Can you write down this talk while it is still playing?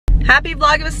Happy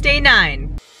Vlogmas Day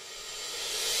 9.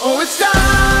 Oh, it's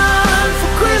time for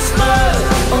Christmas.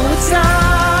 Oh, it's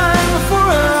time for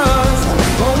us.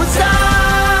 Oh, it's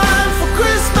time for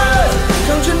Christmas.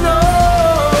 Don't you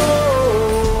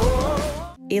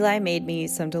know? Eli made me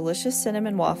some delicious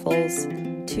cinnamon waffles,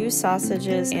 2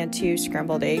 sausages, and 2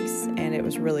 scrambled eggs, and it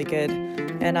was really good.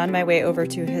 And on my way over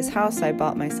to his house, I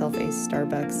bought myself a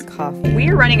Starbucks coffee. We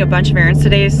are running a bunch of errands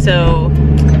today, so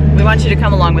we want you to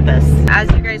come along with us. As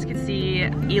you guys can see,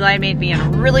 Eli made me a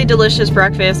really delicious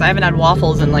breakfast. I haven't had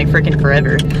waffles in like freaking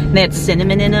forever. And they had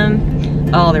cinnamon in them.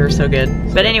 Oh, they were so good.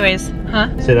 But anyways, huh?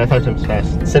 Say that 5 times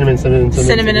fast. Cinnamon, cinnamon, cinnamon.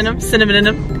 Cinnamon in them, cinnamon in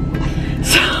them.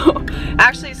 So,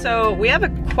 actually, we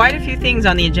have quite a few things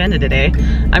on the agenda today.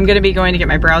 I'm gonna be going to get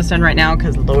my brows done right now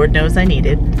because Lord knows I need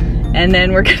it. And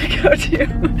then we're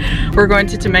going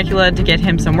to Temecula to get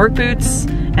him some work boots.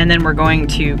 And then we're going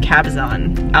to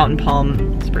Cabazon out in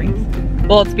Palm Springs.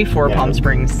 Well, it's before Palm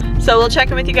Springs. So we'll check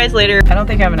in with you guys later. I don't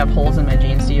think I have enough holes in my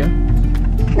jeans, do you?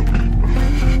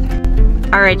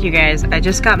 All right, you guys, I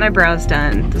just got my brows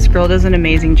done. This girl does an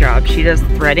amazing job. She does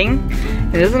threading.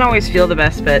 It doesn't always feel the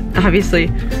best, but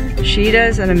obviously she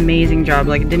does an amazing job.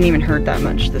 Like, it didn't even hurt that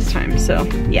much this time, so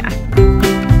yeah.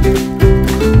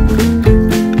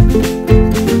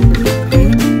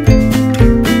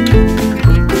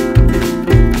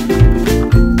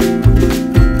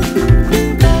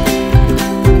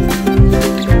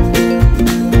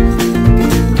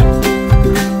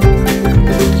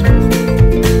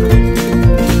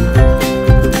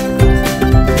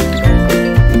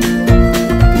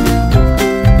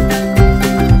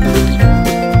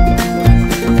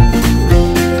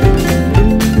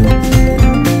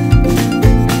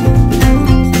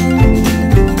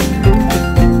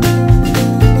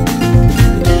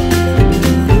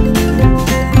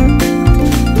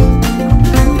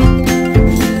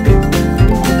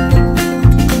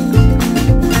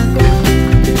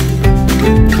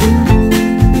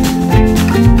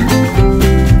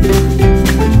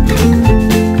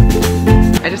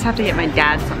 To get my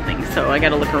dad something, so I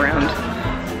gotta look around.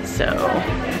 So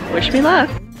wish me luck.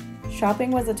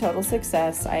 Shopping was a total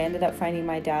success. I ended up finding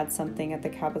my dad something at the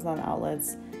Cabazon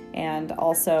outlets, and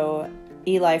also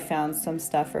Eli found some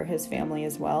stuff for his family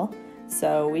as well.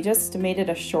 So we just made it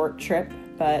a short trip,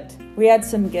 but we had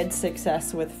some good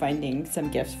success with finding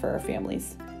some gifts for our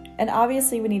families. And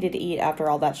obviously we needed to eat after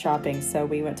all that shopping, so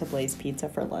we went to Blaze Pizza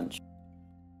for lunch.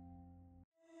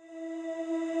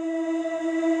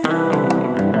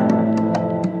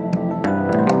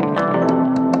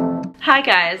 Hi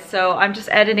guys, so I'm just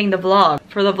editing the vlog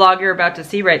for the vlog you're about to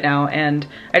see right now, and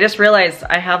I just realized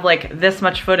I have like this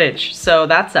much footage, so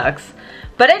that sucks.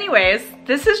 But anyways,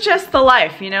 this is just the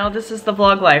life, you know, this is the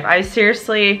vlog life. I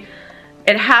seriously,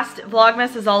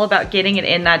 Vlogmas is all about getting it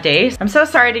in that day. I'm so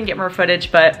sorry I didn't get more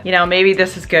footage, but you know, maybe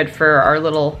this is good for our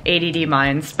little ADD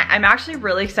minds. I'm actually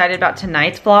really excited about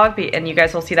tonight's vlog, and you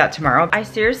guys will see that tomorrow. I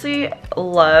seriously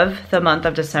love the month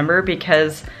of December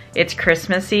because it's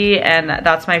Christmassy, and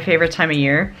that's my favorite time of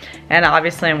year. And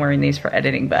obviously I'm wearing these for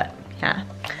editing, but yeah,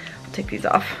 I'll take these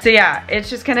off. So yeah, it's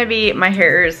just gonna be, my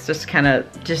hair is just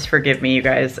just forgive me you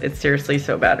guys. It's seriously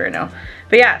so bad right now.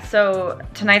 But yeah, so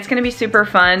tonight's gonna be super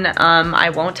fun. I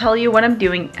won't tell you what I'm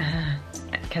doing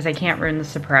because I can't ruin the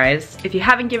surprise. If you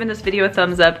haven't given this video a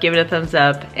thumbs up, give it a thumbs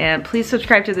up. And please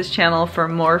subscribe to this channel for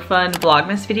more fun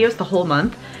Vlogmas videos the whole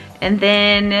month. And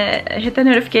then hit the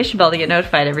notification bell to get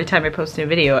notified every time I post a new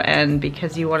video, and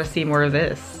because you want to see more of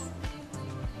this.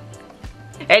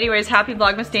 Anyways, happy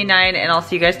Vlogmas Day 9, and I'll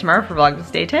see you guys tomorrow for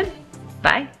Vlogmas Day 10.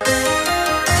 Bye.